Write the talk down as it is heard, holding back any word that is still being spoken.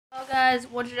guys,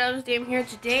 what's up? Damn here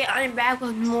today. I am back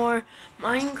with more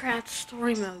Minecraft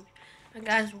story mode. And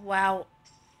guys, wow,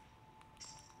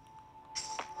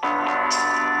 it's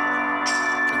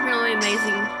really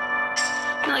amazing.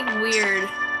 It's like weird.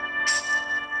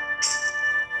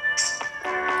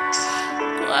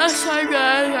 Last time,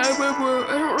 guys, I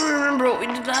don't remember what we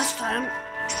did last time.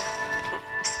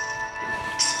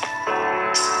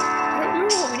 I don't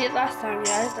remember what we did last time,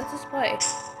 guys. Let's just play.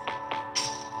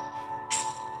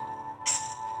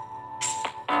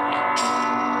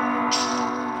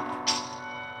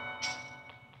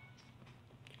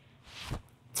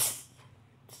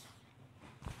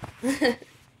 Play.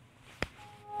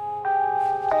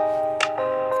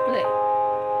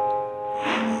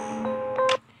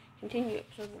 Continue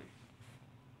episode 1.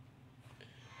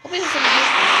 Hoping some of this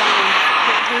is fine.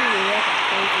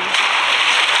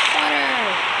 Water!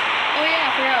 Oh yeah, I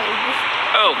forgot.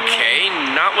 Okay,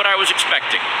 not what I was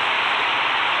expecting.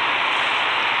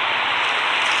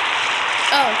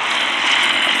 Oh.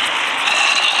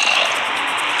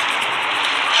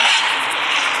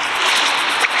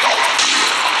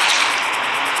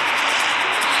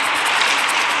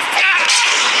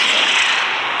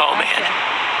 Oh man,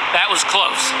 that was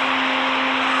close.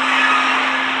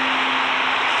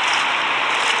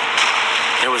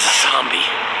 There was a zombie.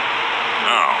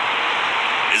 Oh.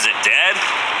 Is it dead?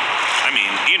 I mean,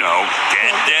 you know,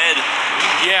 dead.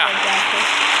 Yeah.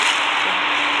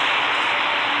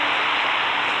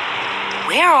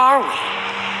 Where are we?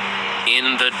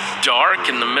 In the dark,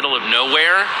 in the middle of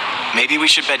nowhere? Maybe we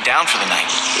should bed down for the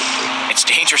night. It's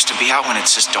dangerous to be out when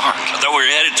it's this dark. I thought we were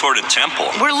headed toward a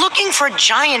temple. We're looking for a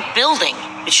giant building.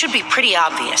 It should be pretty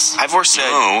obvious. Ivor said...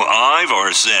 Oh,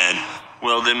 Ivor said.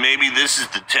 Well, then maybe this is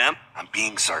the temp? I'm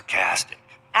being sarcastic.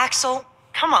 Axel,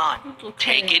 come on.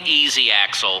 Take it easy,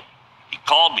 Axel. He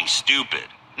called me stupid.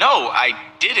 No, I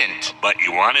didn't. But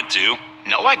you wanted to.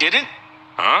 No, I didn't.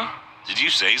 Huh? Did you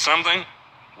say something?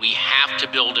 We have to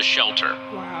build a shelter.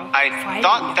 Wow. I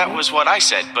thought that was what I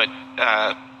said, but,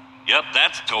 Yep,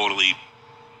 that's totally...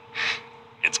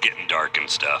 It's getting dark and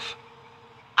stuff.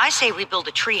 I say we build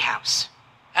a treehouse.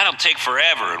 That'll take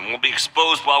forever, and we'll be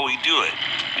exposed while we do it.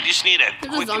 We just need a This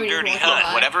is quick and zombie dirty walking hut.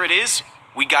 by. whatever it is,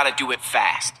 we gotta do it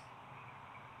fast.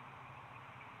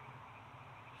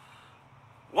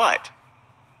 What?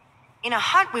 In a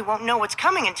hut, we won't know what's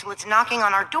coming until it's knocking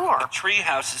on our door. A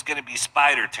treehouse is gonna be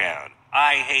Spider Town.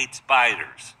 I hate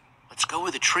spiders. Let's go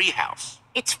with a treehouse.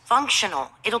 It's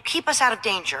functional. It'll keep us out of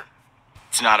danger.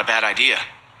 It's not a bad idea.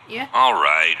 Yeah. All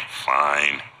right,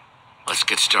 fine. Let's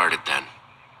get started then.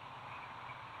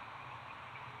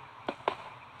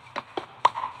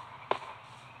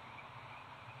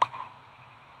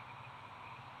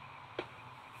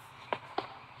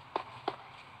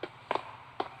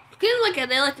 Kids look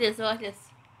at it like this, like this.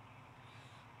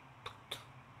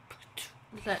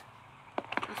 What's that?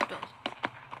 Let's build.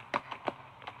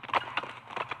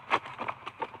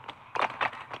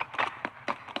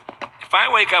 If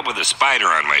I wake up with a spider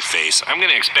on my face, I'm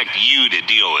gonna expect you to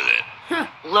deal with it.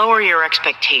 Lower your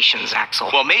expectations, Axel.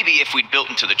 Well, maybe if we'd built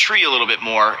into the tree a little bit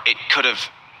more, it could have...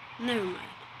 Never mind.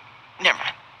 Never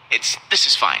mind. This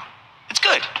is fine. It's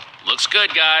good. Looks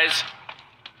good, guys.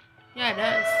 Yeah, it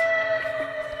does.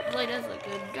 It really does look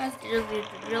good. You guys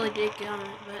really did get on it,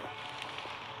 but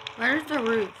where's the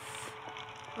roof?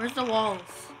 Where's the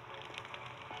walls?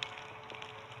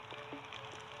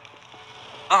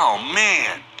 Oh,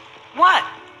 man. What?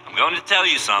 I'm going to tell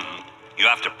you something. You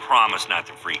have to promise not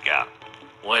to freak out.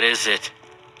 What is it?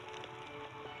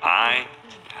 I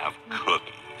have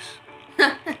cookies.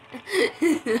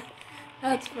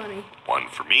 That's funny. One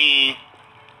for me.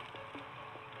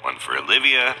 One for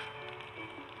Olivia.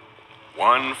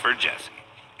 One for Jesse.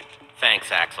 Thanks,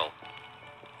 Axel.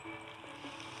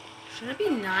 Should it be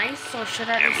nice or should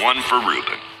I? And one for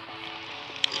Ruben.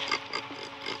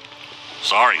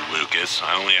 Sorry, Lucas.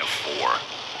 I only have 4.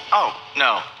 Oh,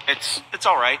 no. It's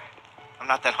all right. I'm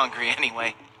not that hungry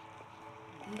anyway.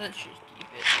 Let's just keep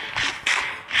it.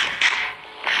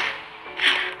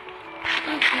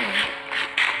 Okay.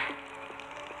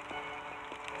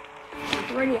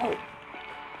 It's already out.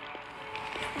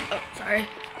 Oh, sorry.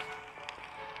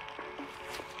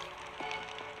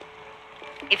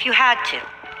 If you had to,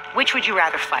 which would you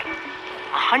rather fight?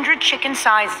 100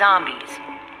 chicken-sized zombies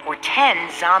or 10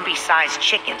 zombie-sized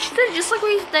chickens? Just like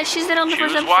that she said on the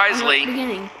first Choose episode wisely. in the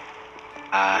beginning.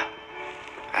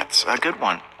 That's a good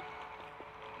one.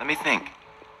 Let me think.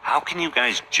 How can you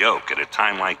guys joke at a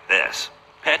time like this?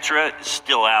 Petra is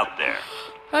still out there.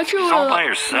 Petra She's all by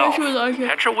herself.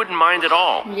 Petra wouldn't mind at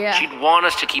all. Yeah. She'd want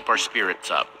us to keep our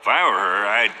spirits up. If I were her,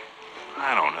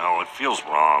 I don't know. It feels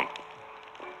wrong.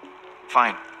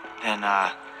 Fine. then,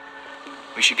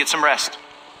 we should get some rest.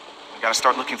 We gotta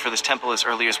start looking for this temple as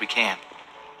early as we can.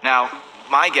 Now,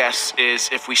 my guess is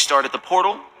if we start at the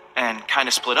portal and kind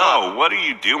of split up... Oh, what are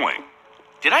you doing?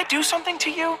 Did I do something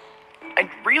to you? I'd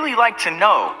really like to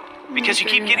know, because you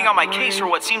keep getting on my case for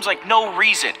what seems like no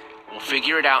reason. We'll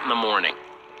figure it out in the morning.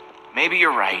 Maybe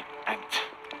you're right.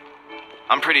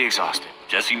 I'm pretty exhausted.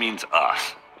 Jesse means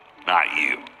us, not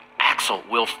you. Axel,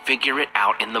 we'll figure it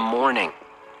out in the morning.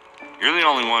 You're the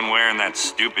only one wearing that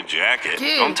stupid jacket.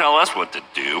 Dude. Don't tell us what to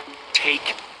do.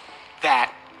 Take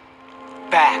that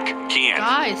back. Can't.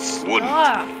 Guys, Wouldn't.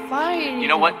 stop fighting. You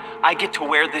know what? I get to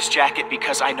wear this jacket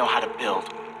because I know how to build.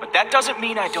 But that doesn't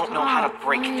mean I don't know how to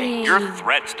break things. Your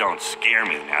threats don't scare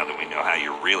me now that we know how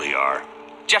you really are.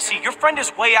 Jesse, your friend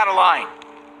is way out of line.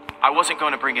 I wasn't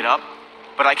going to bring it up,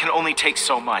 but I can only take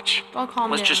so much. Don't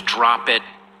calm Let's down. just drop it.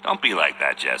 Don't be like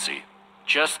that, Jesse.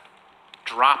 Just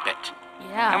drop it.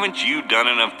 Yeah. Haven't you done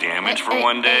enough damage Hey, for hey,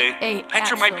 one day? hey,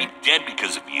 Petra might be Axel. dead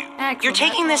because of you. Axel, You're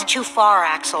taking back this off. too far,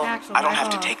 Axel. Axel, I don't back have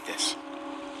to off. take this.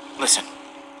 Listen,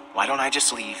 why don't I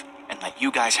just leave and let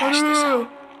you guys No, hash no, this no,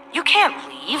 out? You can't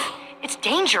leave. It's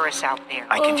dangerous out there.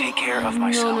 I can take care of no,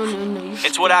 myself. no, you It's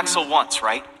what shouldn't. Axel wants,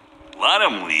 right? Let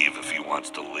him leave if he wants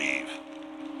to leave.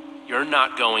 You're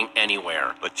not going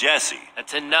anywhere. But Jesse,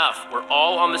 That's enough. We're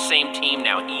all on the same team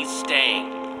now. He's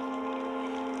staying.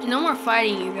 No more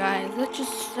fighting, you guys. That's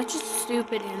just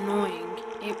stupid and annoying.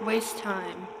 It wastes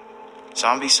time.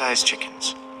 Zombie-sized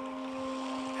chickens.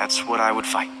 That's what I would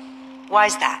fight.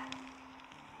 Why's that?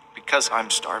 Because I'm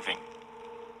starving.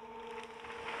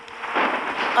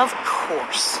 Of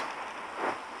course.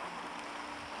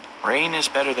 Rain is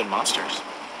better than monsters.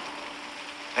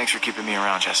 Thanks for keeping me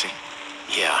around, Jesse.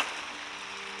 Yeah.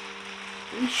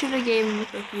 We should have gave him the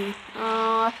cookie.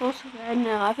 Oh, I feel so bad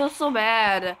now. I feel so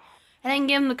bad. I didn't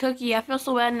give him the cookie. I feel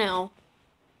so bad now.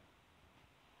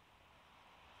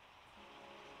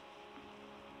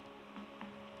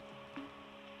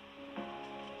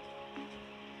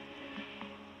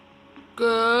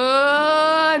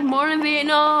 Good morning,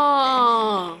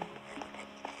 Vietnam.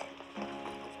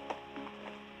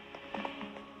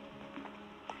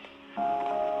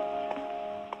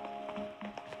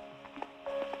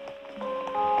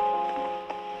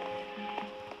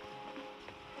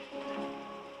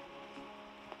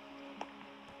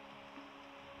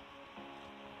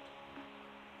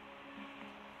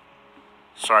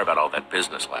 Sorry about all that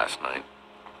business last night.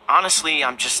 Honestly,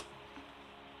 I'm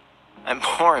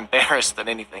more embarrassed than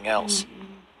anything else.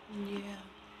 Yeah.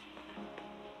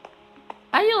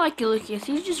 How do you like it, Lucas?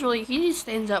 He just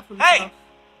stands up for Hey! himself.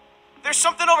 There's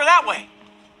something over that way.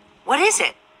 What is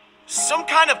it? Some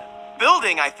kind of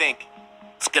building, I think.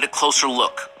 Let's get a closer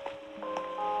look.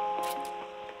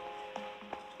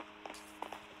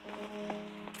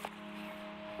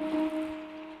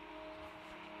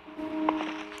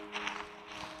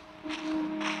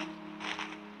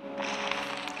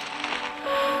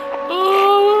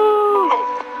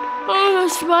 Oh,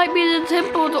 this might be the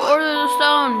temple to order the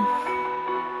stone.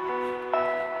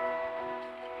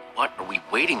 What are we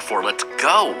waiting for? Let's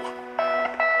go.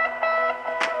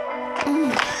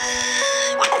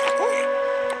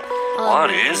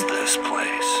 What is this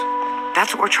place?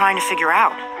 That's what we're trying to figure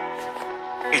out.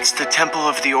 It's the Temple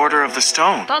of the Order of the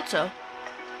Stone. Thought so.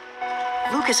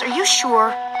 Lucas, are you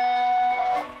sure?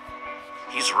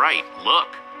 He's right. Look.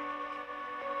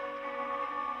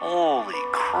 Holy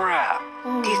crap.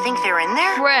 Do you think they're in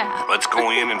there? Crap. Let's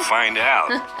go in and find out.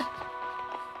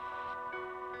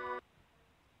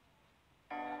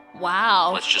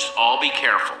 Wow. Let's just all be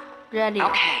careful. Ready.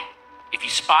 Okay. If you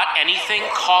spot anything,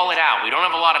 call it out. We don't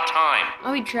have a lot of time.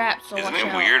 I'll be trapped, so Isn't watch it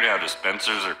out. weird how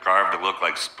dispensers are carved to look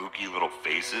like spooky little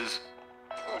faces?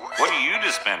 What do you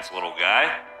dispense, little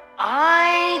guy?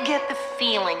 I get the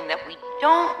feeling that we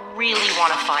don't really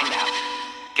want to find out.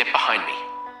 Get behind me.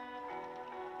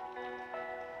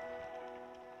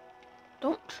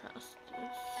 Don't trust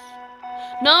this.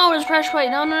 No, it's pressure plate.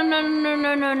 No, no, no, no,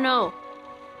 no, no, no.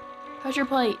 Pressure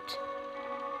plate.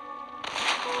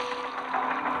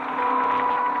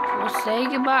 We'll say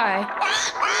goodbye.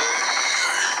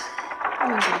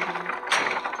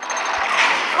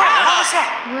 What was that?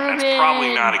 Ruben. That's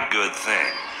probably not a good thing.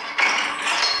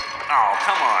 Oh,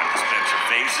 come on, dispenser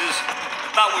faces.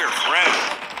 Thought we were friends.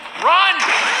 Run!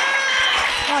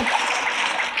 God.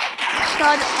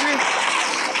 God.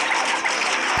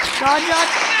 God, God.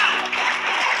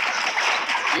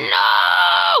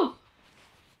 No!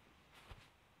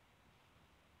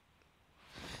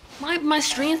 My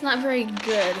stream's not very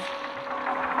good.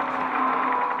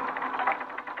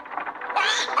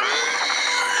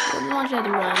 I want you to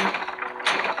run.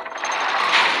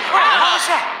 What was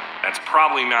that? That's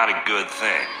probably not a good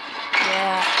thing.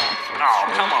 Yeah. Oh,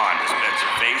 come on, Dispenser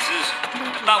Faces.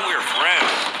 I thought we were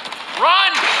friends.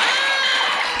 Run!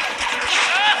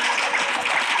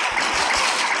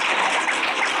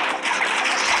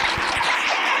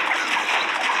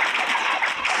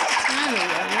 There we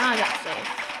go. Now I got safe.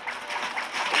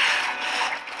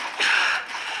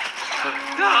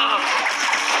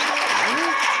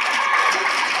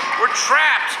 We're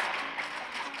trapped!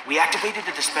 We activated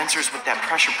the dispensers with that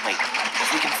pressure plate.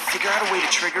 If we can figure out a way to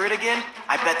trigger it again,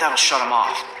 I bet that'll shut them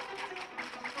off.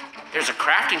 There's a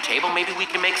crafting table. Maybe we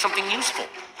can make something useful.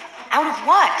 Out of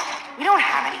what? We don't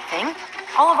have anything.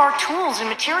 All of our tools and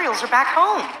materials are back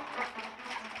home.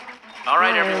 All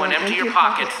right, everyone, empty your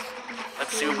pockets.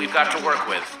 Let's see what we've got to work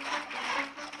with.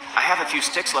 I have a few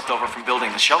sticks left over from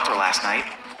building the shelter last night.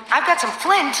 I've got some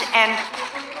flint and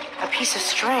a piece of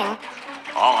string.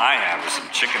 All I have is some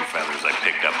chicken feathers I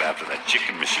picked up after that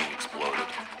chicken machine exploded.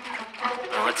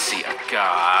 Let's see, I've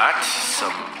got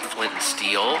some flint and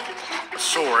steel, a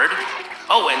sword,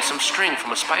 oh, and some string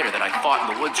from a spider that I fought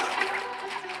in the woods earlier.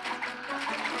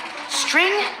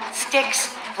 String, sticks,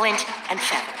 flint, and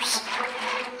feathers.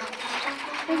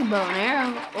 There's a bow and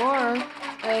arrow or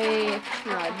a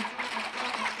rod.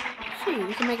 Let's see,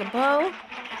 we can make a bow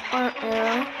or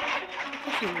arrow.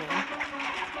 What's your name?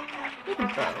 Make a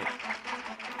bow.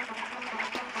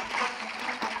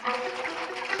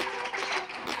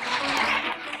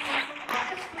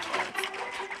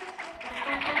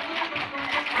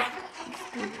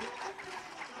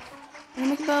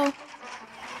 Make a bow.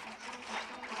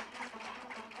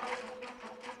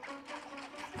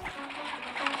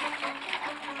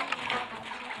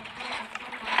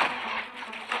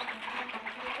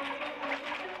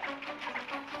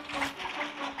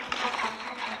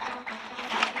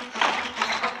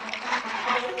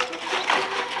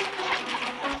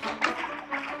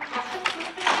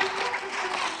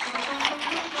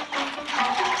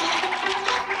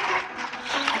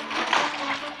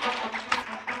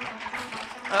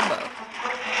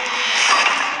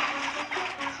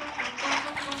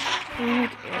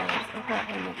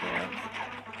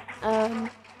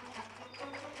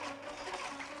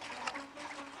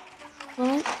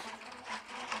 Flint,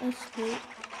 a stick,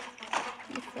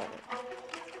 a feather.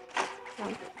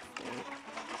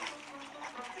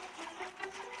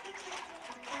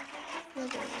 There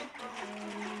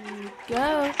we go.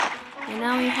 And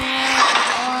now we have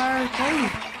our thing.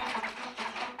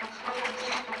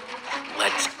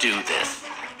 Let's do this.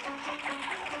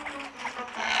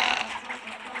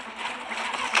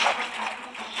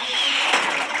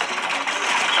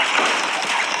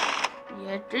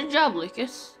 Yeah, good job,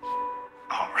 Lucas.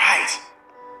 All right.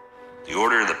 The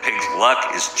order of the pig's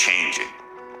luck is changing.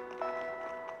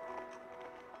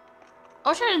 I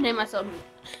was trying to name myself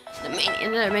the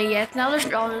Maniacs. Now they're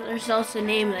drawing themselves a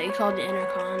name that you call the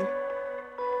Intercon.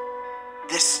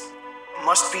 This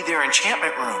must be their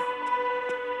enchantment room.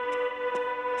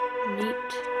 Neat.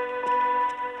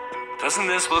 Doesn't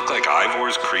this look like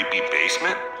Ivor's creepy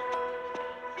basement?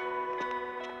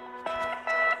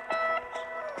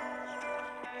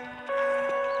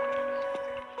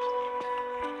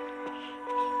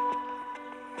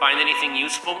 Find anything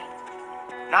useful?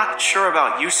 Not sure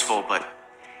about useful, but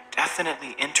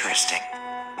definitely interesting.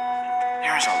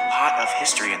 There is a lot of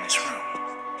history in this room.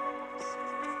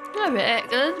 I bet,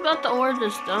 'cause it's about the Order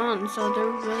of Stone, so they're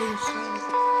really strong.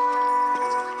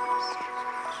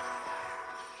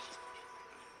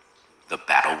 The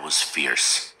battle was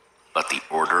fierce, but the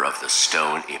Order of the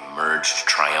Stone emerged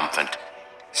triumphant,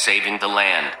 saving the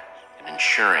land and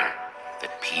ensuring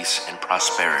that peace and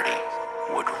prosperity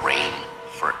would reign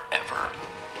forever.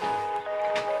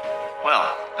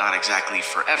 Well, not exactly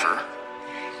forever.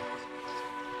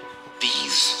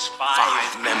 These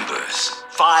five members,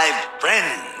 5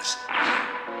 friends,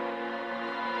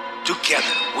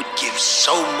 together would give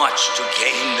so much to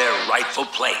gain their rightful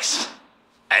place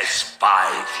as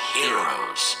 5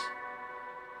 heroes.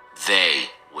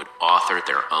 They would author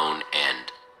their own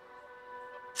end.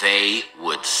 They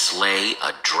would slay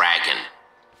a dragon.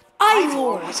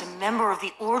 Ivor was a member of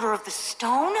the Order of the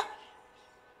Stone?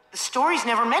 The stories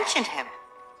never mentioned him.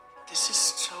 This is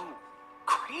so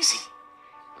crazy.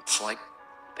 It's like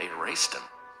they erased him.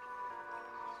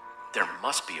 There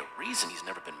must be a reason he's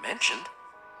never been mentioned.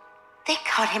 They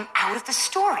cut him out of the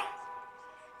story.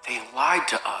 They lied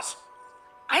to us.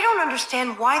 I don't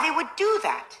understand why they would do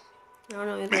that. I don't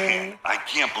know either. Man, I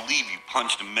can't believe you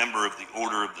punched a member of the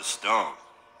Order of the Stone.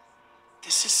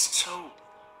 This is so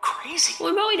crazy.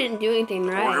 Well, we probably didn't do anything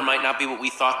right. Order might not be what we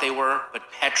thought they were,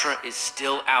 but Petra is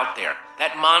still out there.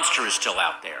 That monster is still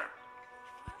out there.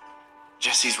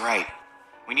 Jesse's right.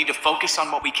 We need to focus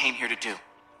on what we came here to do.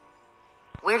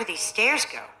 Where do these stairs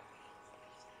go?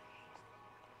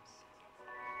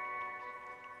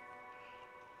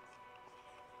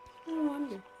 I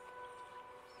wonder.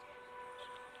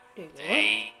 There you go.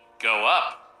 They go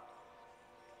up.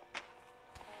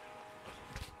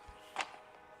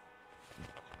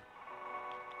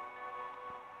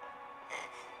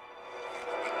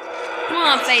 Come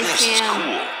on, face This is cam.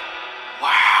 cool.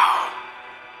 Wow.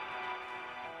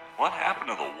 What happened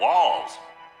to the walls?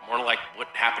 More like what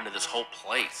happened to this whole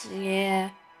place. Yeah.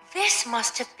 This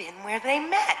must have been where they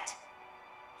met.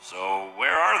 So,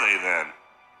 where are they then?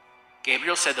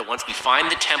 Gabriel said that once we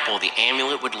find the temple, the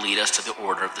amulet would lead us to the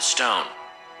Order of the Stone.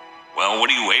 Well,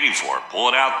 what are you waiting for? Pull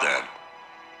it out then.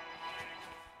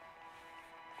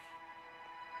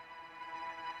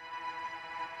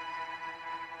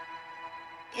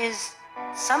 Is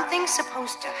something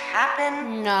supposed to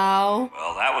happen? No.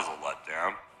 Well, that was a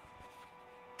letdown.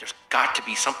 There's got to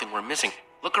be something we're missing.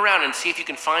 Look around and see if you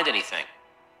can find anything.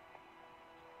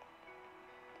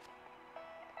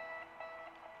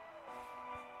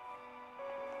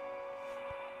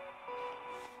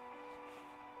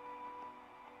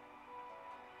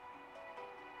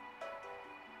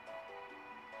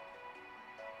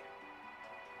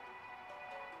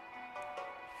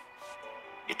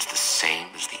 It's the same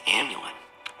as the amulet.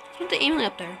 Put the amulet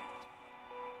up there.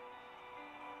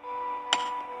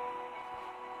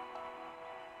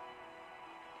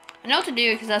 I know what to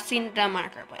do because I've seen it done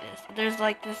Minecraft play this. There's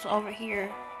like this over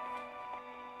here.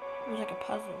 There's like a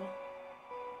puzzle.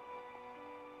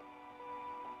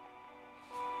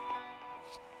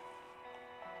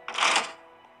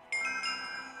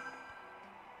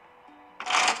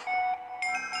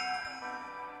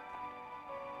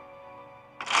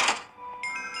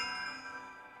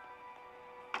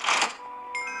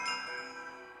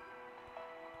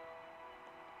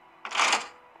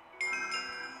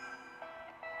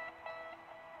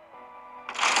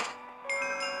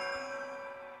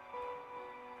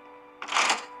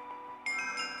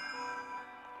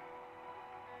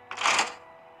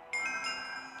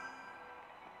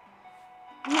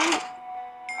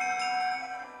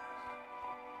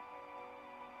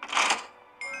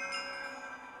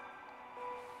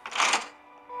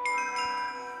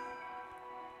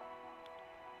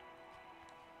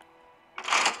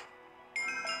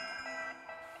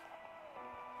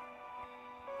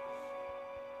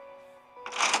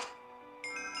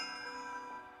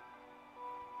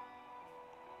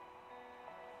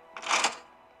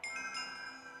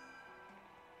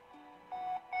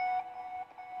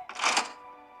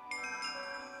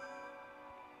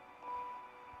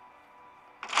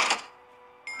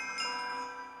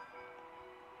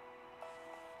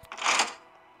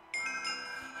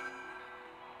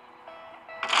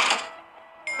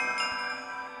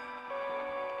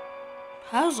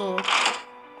 Puzzle.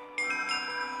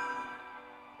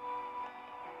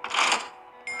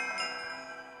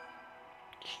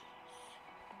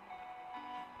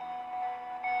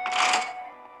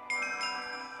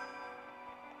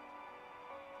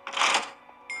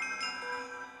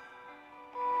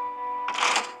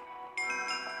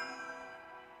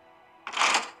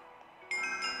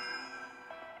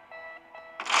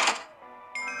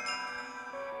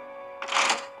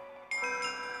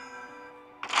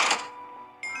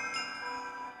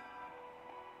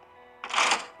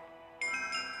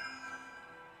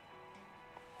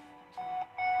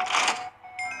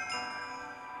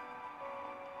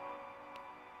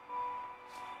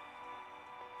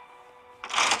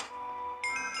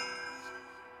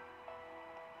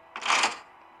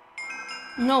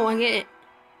 No, I get it.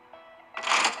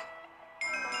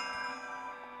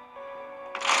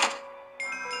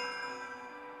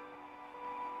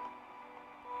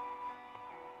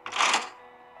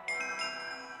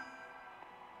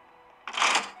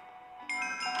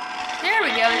 There we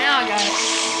go, now I got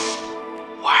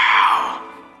it. Wow.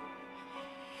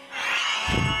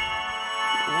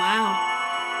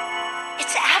 Wow.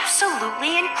 It's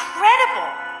absolutely incredible.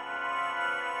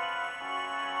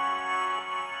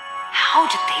 How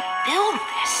did they build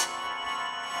this?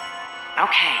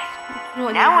 Okay,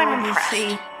 What now you I'm want me to impressed.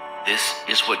 see? This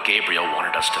is what Gabriel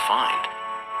wanted us to find.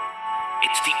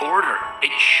 It's the Order.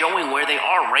 It's showing where they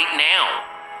are right now.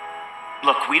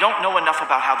 Look, we don't know enough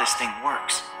about how this thing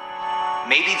works.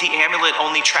 Maybe the amulet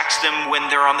only tracks them when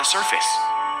they're on the surface.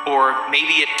 Or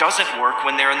maybe it doesn't work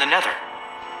when they're in the nether.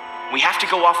 We have to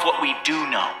go off what we do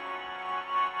know.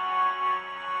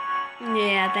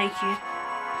 Yeah, thank you.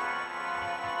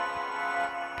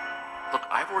 Look,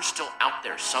 Ivor's still out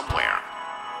there somewhere.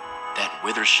 That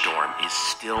Witherstorm is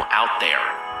still out there.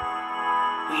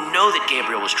 We know that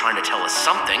Gabriel was trying to tell us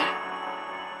something.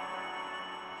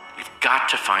 got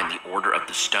to find the Order of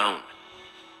the Stone.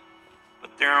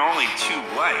 But there are only 2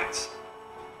 whites.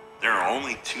 There are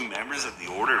only 2 members of the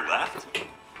Order left?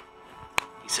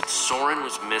 He said Soren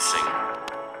was missing.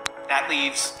 That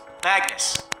leaves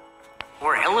Magnus.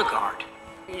 Or Ellegard.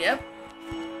 Yep.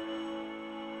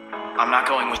 I'm not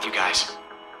going with you guys.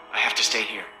 I have to stay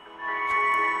here.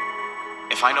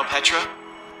 If I know Petra,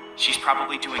 she's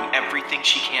probably doing everything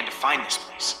she can to find this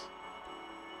place.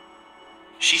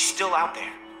 She's still out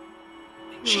there.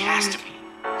 She has to be.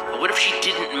 But what if she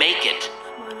didn't make it?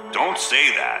 Don't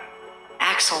say that.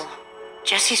 Axel,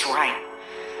 Jesse's right.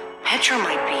 Petra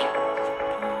might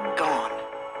be gone.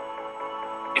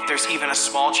 If there's even a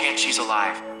small chance she's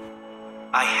alive,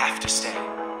 I have to stay.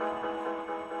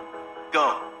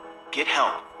 Go. Get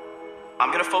help.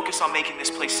 I'm gonna focus on making this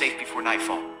place safe before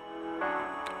nightfall.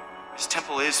 This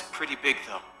temple is pretty big,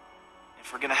 though.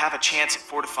 If we're gonna have a chance at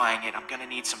fortifying it, I'm gonna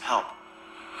need some help.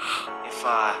 If,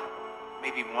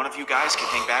 maybe one of you guys can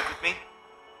hang back with me?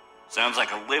 Sounds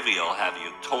like Olivia will have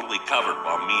you totally covered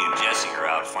while me and Jesse are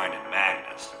out finding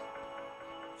Magnus.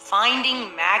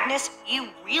 Finding Magnus? You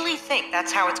really think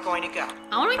that's how it's going to go?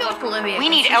 I want to go with Olivia. We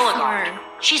need she's Ellegard. smart.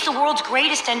 She's the world's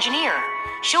greatest engineer.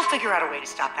 She'll figure out a way to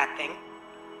stop that thing.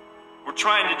 We're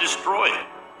trying to destroy it.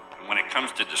 And when it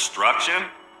comes to destruction,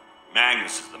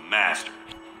 Magnus is the master.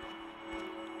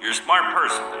 You're a smart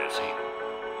person, Jesse.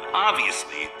 And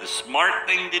obviously, the smart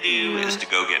thing to do is to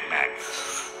go get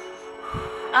Magnus.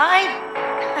 I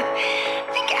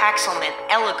think Axel meant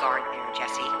Ellegard there,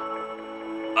 Jesse.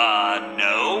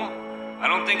 No. I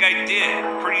don't think I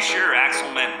did. Pretty sure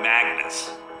Axel meant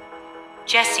Magnus.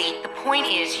 Jesse, the point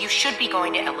is you should be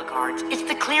going to Ellegard's. It's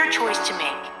the clear choice to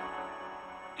make.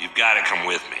 You've got to come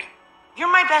with me.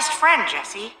 You're my best friend,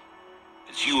 Jesse.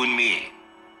 It's you and me.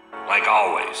 Like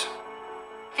always.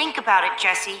 Think about it,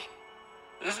 Jesse.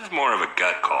 This is more of a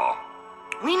gut call.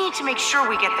 We need to make sure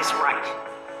we get this right.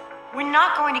 We're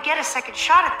not going to get a second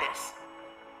shot at this.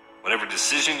 Whatever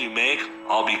decision you make,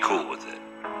 I'll be cool with it.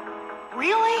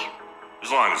 Really?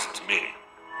 As long as it's me.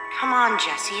 Come on,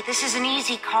 Jesse. This is an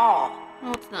easy call.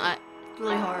 No, it's not. It's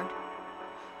really hard.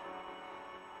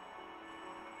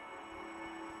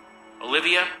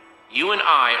 Olivia, you and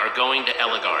I are going to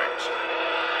Ellegard's.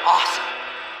 Awesome.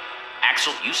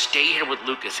 Axel, you stay here with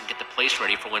Lucas and get the place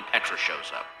ready for when Petra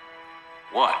shows up.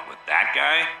 What, with that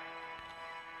guy?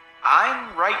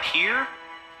 I'm right here.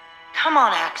 Come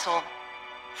on, Axel.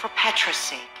 For Petra's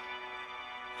sake.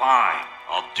 Fine,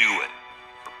 I'll do it.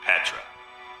 For Petra.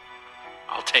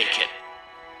 I'll take it.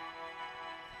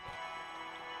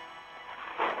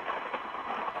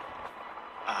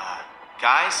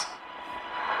 Guys?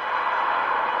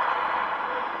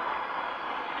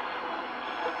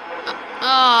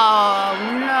 Oh,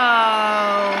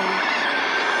 no.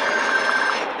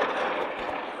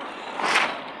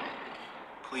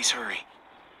 Please hurry.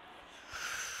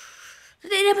 Is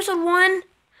that episode 1?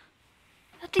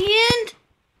 At the end?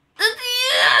 At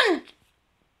the end!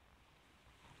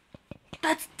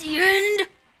 That's the end?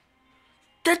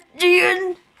 That's the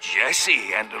end?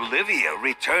 Jesse and Olivia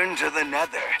return to the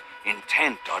Nether,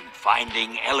 intent on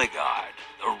finding Ellegard,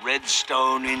 the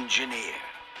Redstone engineer.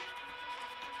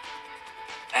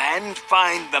 And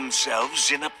find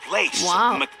themselves in a place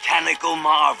Wow. of mechanical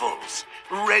marvels,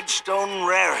 redstone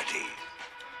rarity.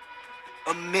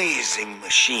 Amazing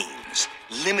machines,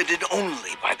 limited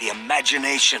only by the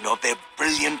imagination of their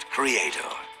brilliant creator.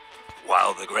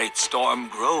 While the great storm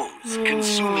grows,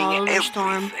 consuming the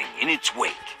storm. everything in its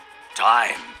wake,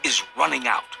 time is running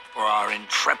out for our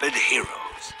intrepid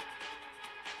heroes.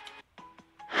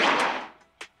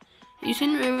 You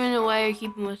send Raven away or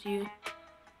keep him with you.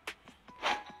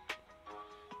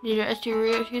 Did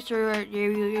your history right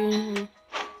there?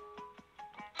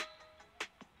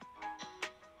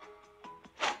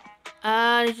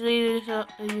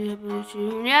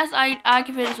 Yes, I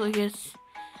can finish Lucas.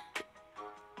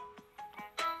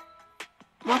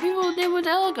 More people did with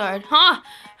Ellegard. Huh?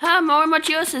 More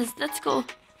Machiosis. That's cool.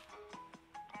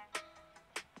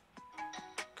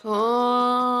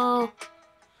 Cool.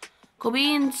 Cool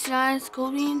beans, guys.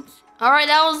 Cool beans. Alright,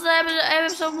 that was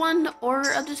episode 1, The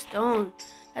Order of the Stone.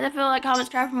 I feel like, comment,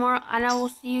 subscribe for more, and I will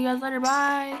see you guys later.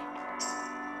 Bye.